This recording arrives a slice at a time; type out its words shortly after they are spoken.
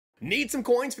Need some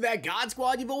coins for that God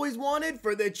Squad you've always wanted?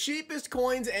 For the cheapest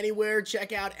coins anywhere,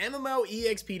 check out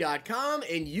MMOEXP.com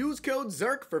and use code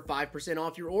ZIRK for 5%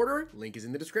 off your order. Link is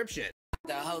in the description.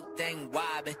 The whole thing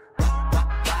wobbin',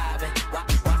 wobbin',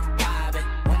 wobbin'.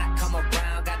 When I come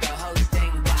around, got the whole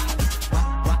thing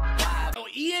wobbin'. So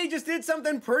EA just did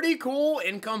something pretty cool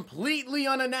and completely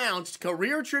unannounced.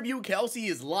 Career Tribute Kelce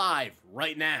is live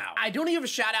right now. I do want to give a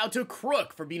shout out to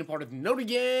Crook for being a part of the Noti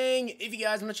Gang. If you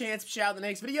guys want a chance to shout out in the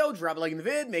next video, drop a like in the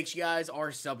vid. Make sure you guys are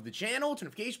subbed to the channel, turn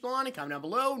notification on, and comment down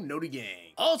below, Noti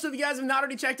Gang. Also, if you guys have not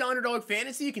already checked out Underdog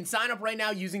Fantasy, you can sign up right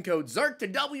now using code ZIRK to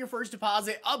double your first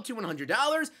deposit up to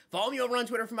 $100. Follow me over on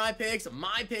Twitter for my picks.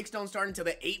 My picks don't start until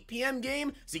the 8 p.m.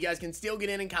 game, so you guys can still get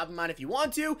in and copy mine if you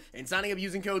want to. And signing up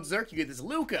using code ZIRK, you get this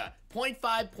Luka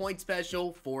 0.5 point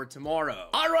special for tomorrow.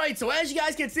 Alright, so as you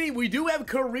guys can see, we do have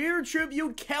Career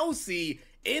Tribute Kelce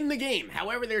in the game.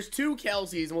 However, there's two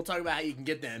Kelces, and we'll talk about how you can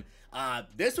get them.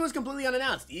 This was completely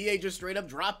unannounced. EA just straight up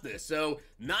dropped this. So,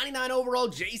 99 overall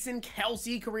Jason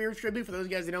Kelce Career Tribute. For those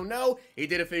of you guys that don't know, he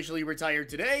did officially retire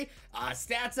today.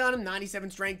 Stats on him,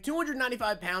 97 strength,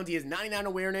 295 pounds. He has 99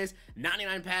 awareness,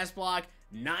 99 pass block,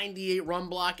 98 run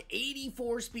block,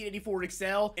 84 speed, 84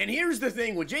 excel. And here's the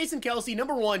thing with Jason Kelce,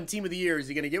 number one, team of the year. Is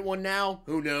he going to get one now?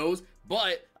 Who knows?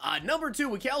 But number two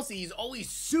with Kelce, he's always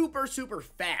super, super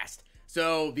fast.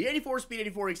 So the 84 speed,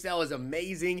 84 excel is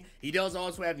amazing. He does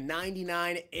also have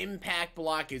 99 impact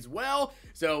block as well.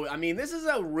 So, I mean, this is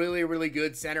a really, really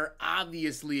good center.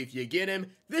 Obviously, if you get him,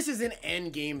 this is an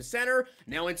end game center.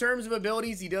 Now, in terms of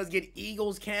abilities, he does get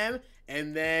Eagles Chem,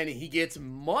 and then he gets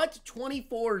Mutt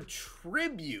 24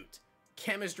 Tribute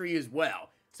Chemistry as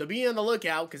well. So be on the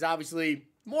lookout, because obviously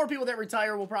more people that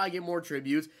retire will probably get more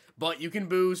tributes, but you can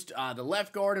boost the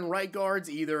left guard and right guards,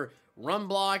 either run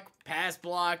block, pass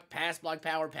block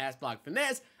power, pass block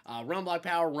finesse, run block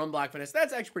power, run block finesse.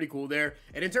 That's actually pretty cool there.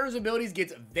 And in terms of abilities,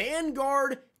 gets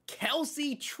Vanguard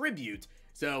Kelce Tribute.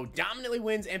 So dominantly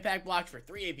wins impact blocks for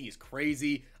 3 AP is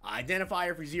crazy.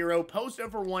 Identifier for 0, post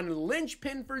up for 1,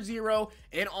 linchpin for 0,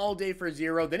 and all day for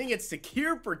 0. Then he gets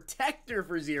secure protector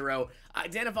for 0,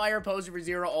 identifier poster for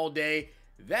 0 all day.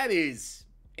 That is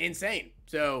insane.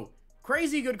 So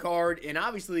crazy good card, and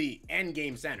obviously end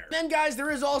game center. Then guys, there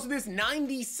is also this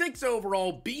 96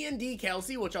 overall B&D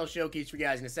Kelce, which I'll showcase for you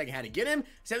guys in a second how to get him.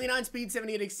 79 speed,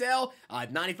 78 excel,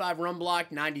 95 run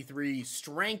block, 93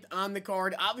 strength on the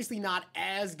card. Obviously not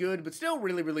as good, but still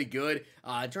really, really good.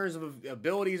 In terms of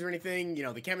abilities or anything, you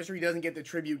know, the chemistry doesn't get the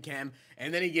tribute chem.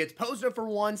 And then he gets post up for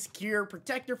 1, secure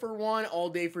protector for 1, all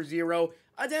day for 0,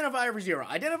 identifier for 0.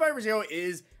 Identifier for 0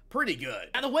 is pretty good.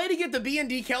 Now, the way to get the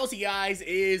B&D Kelce, guys,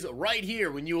 is right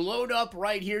here. When you load up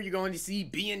right here, you're going to see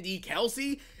B&D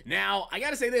Kelce. Now, I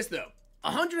gotta say this, though.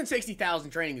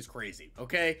 160,000 training is crazy,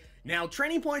 okay? Now,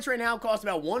 training points right now cost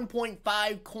about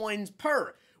 1.5 coins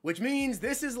per, which means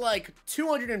this is like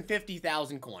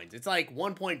 250,000 coins. It's like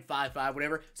 1.55,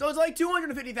 whatever. So it's like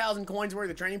 250,000 coins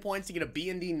worth of training points to get a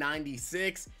B&D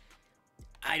 96.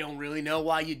 I don't really know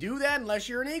why you do that unless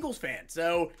you're an Eagles fan.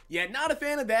 So, yeah, not a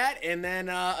fan of that. And then,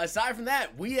 aside from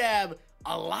that, we have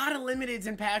a lot of limiteds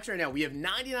in packs right now. We have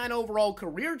 99 overall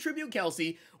Career Tribute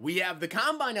Kelce. We have the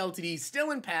Combine LTD still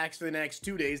in packs for the next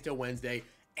 2 days till Wednesday.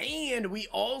 And we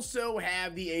also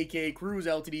have the AK Cruise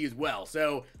LTD as well.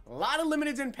 So, a lot of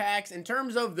limiteds in packs. In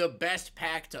terms of the best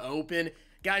pack to open,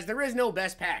 guys, there is no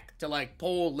best pack to, like,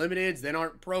 pull limiteds that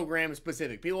aren't program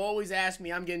specific. People always ask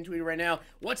me, I'm getting tweeted right now,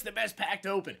 what's the best pack to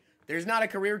open? There's not a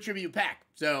Career Tribute pack.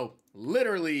 So,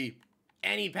 literally,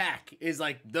 any pack is,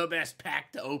 like, the best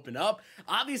pack to open up.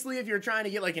 Obviously, if you're trying to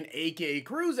get, like, an AK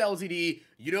Cruise LTD,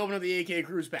 you'd open up the AK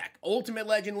Cruise pack. Ultimate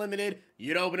Legend Limited,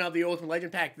 you'd open up the Ultimate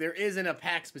Legend pack. There isn't a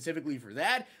pack specifically for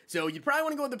that. So, you probably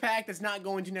want to go with the pack that's not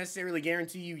going to necessarily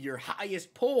guarantee you your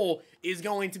highest pull is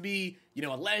going to be, you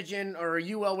know, a Legend or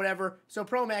a UL, whatever. So,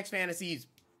 Pro Max Fantasy is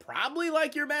probably,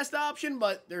 like, your best option,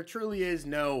 but there truly is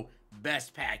no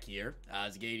best pack here.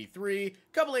 Zirksee 83,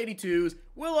 couple 82s.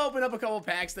 We'll open up a couple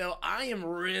packs, though. I am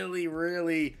really,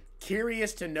 really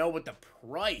curious to know what the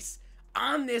price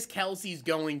on this Kelce's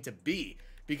going to be.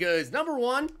 Because, number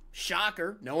one,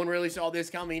 shocker, no one really saw this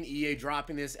coming. EA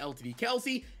dropping this LTD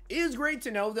Kelce is great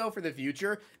to know, though, for the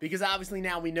future. Because, obviously,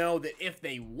 now we know that if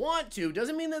they want to,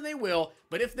 doesn't mean that they will,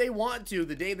 but if they want to,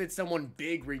 the day that someone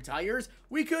big retires,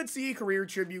 we could see a Career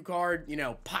Tribute card, you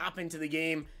know, pop into the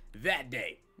game that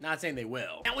day. Not saying they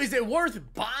will. Now, is it worth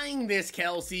buying this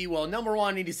Kelce? Well, number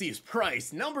one, I need to see his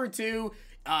price. Number two,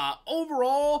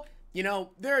 overall, you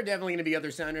know, there are definitely going to be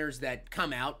other centers that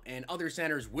come out, and other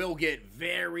centers will get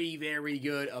very, very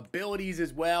good abilities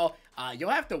as well.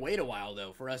 You'll have to wait a while,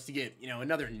 though, for us to get, you know,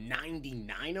 another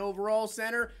 99 overall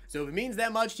center. So if it means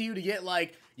that much to you to get,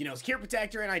 like, you know, Secure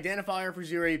Protector and Identifier for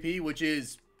 0 AP, which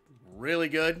is really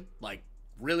good, like,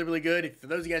 really, really good. For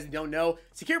those of you guys that don't know,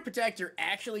 Secure Protector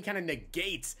actually kind of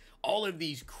negates all of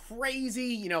these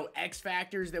crazy, you know, X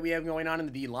factors that we have going on in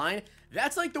the D line.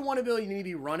 That's like the one ability you need to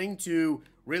be running to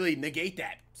really negate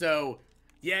that. So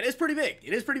yeah, it is pretty big.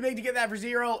 It is pretty big to get that for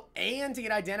 0 and to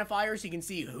get identifiers so you can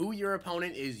see who your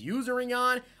opponent is usering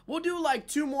on. We'll do like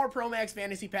 2 more Pro Max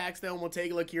Fantasy Packs though, and we'll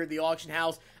take a look here at the auction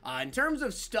house. In terms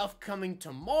of stuff coming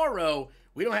tomorrow,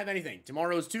 we don't have anything.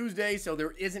 Tomorrow's Tuesday, so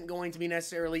there isn't going to be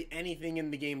necessarily anything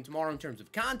in the game tomorrow in terms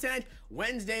of content.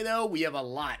 Wednesday, though, we have a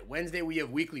lot. Wednesday, we have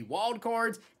weekly wild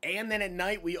cards, and then at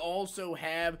night, we also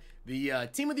have the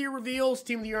Team of the Year reveals,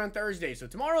 Team of the Year on Thursday. So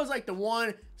tomorrow is like the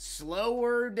one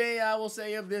slower day, I will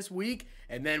say, of this week,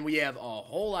 and then we have a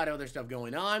whole lot of other stuff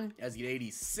going on. As you get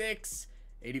 86,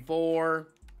 84.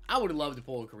 I would love to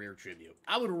pull a career tribute.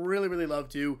 I would really, really love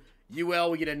to.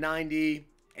 UL, we get a 90,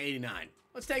 89.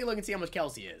 Let's take a look and see how much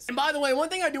Kelce is. And by the way, one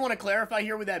thing I do want to clarify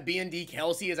here with that BND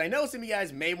Kelce is I know some of you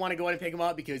guys may want to go ahead and pick him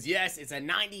up because, yes, it's a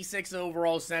 96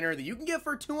 overall center that you can get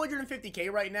for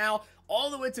 250K right now, all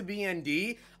the way to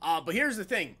BND. But here's the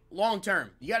thing,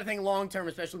 long-term. You got to think long-term,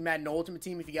 especially Madden Ultimate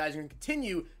Team, if you guys are going to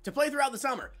continue to play throughout the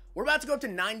summer. We're about to go up to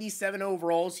 97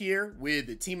 overalls here with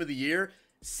the Team of the Year.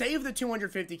 Save the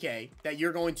 250K that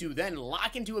you're going to then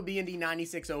lock into a BND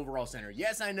 96 overall center.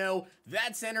 Yes, I know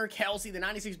that center, Kelce, the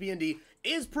 96 BND,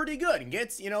 is pretty good and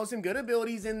gets, you know, some good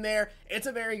abilities in there. It's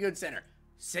a very good center.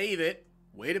 Save it.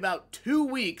 Wait about 2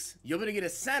 weeks. You'll be able to get a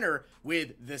center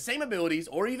with the same abilities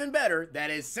or even better,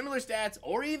 that is similar stats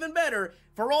or even better,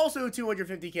 for also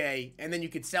 250K, and then you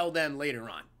could sell them later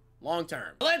on, long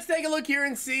term. Let's take a look here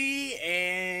and see,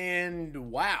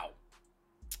 and wow.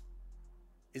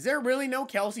 Is there really no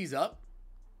Kelce's up?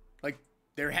 Like,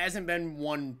 there hasn't been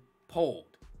one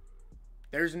pulled.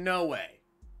 There's no way.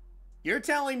 You're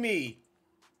telling me,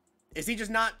 is he just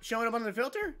not showing up on the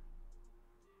filter?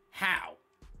 How?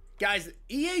 Guys,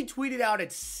 EA tweeted out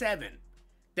at 7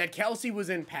 that Kelce was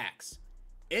in packs.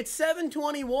 It's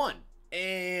 7:21,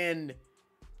 and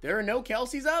there are no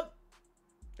Kelce's up?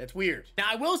 That's weird. Now,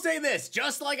 I will say this,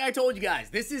 just like I told you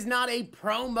guys, this is not a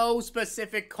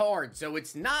promo-specific card, so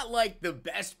it's not like the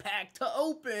best pack to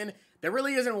open. There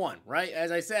really isn't one, right?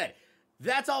 As I said,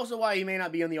 that's also why he may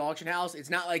not be in the auction house.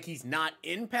 It's not like he's not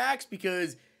in packs,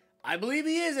 because I believe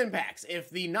he is in packs.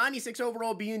 If the 96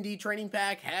 overall BND training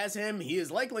pack has him, he is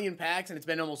likely in packs, and it's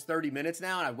been almost 30 minutes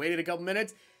now, and I've waited a couple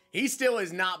minutes. He still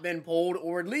has not been pulled,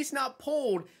 or at least not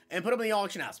pulled and put up in the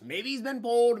auction house. Maybe he's been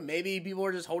pulled, maybe people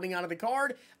are just holding on to the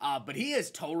card, but he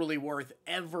is totally worth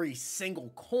every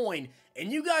single coin. And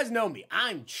you guys know me,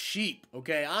 I'm cheap,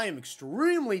 okay? I am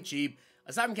extremely cheap,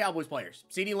 aside from Cowboys players.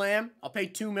 CeeDee Lamb, I'll pay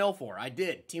 $2 million for. I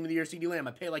did. Team of the Year CeeDee Lamb,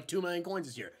 I paid like 2 million coins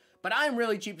this year. But I'm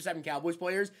really cheap aside from Cowboys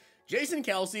players. Jason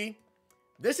Kelce,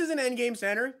 this is an endgame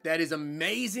center that is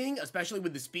amazing, especially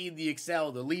with the speed, the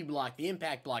excel, the lead block, the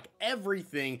impact block,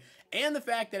 everything. And the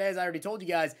fact that, as I already told you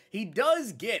guys, he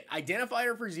does get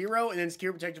Identifier for 0 and then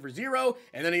Secure Protector for 0.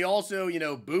 And then he also, you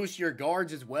know, boosts your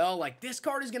guards as well. Like, this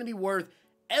card is going to be worth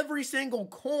every single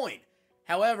coin.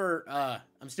 However,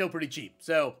 I'm still pretty cheap.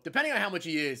 So, depending on how much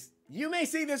he is, you may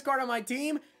see this card on my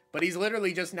team, but he's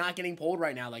literally just not getting pulled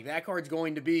right now. Like, that card's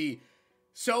going to be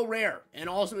so rare. And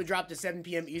also it dropped to 7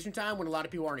 p.m. Eastern time when a lot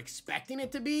of people aren't expecting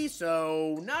it to be.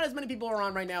 So not as many people are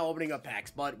on right now opening up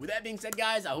packs. But with that being said,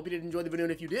 guys, I hope you did enjoy the video.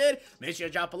 And if you did, make sure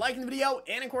to drop a like in the video.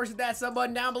 And of course, hit that sub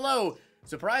button down below.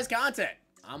 Surprise content.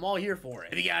 I'm all here for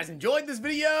it. If you guys enjoyed this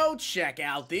video, check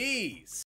out these.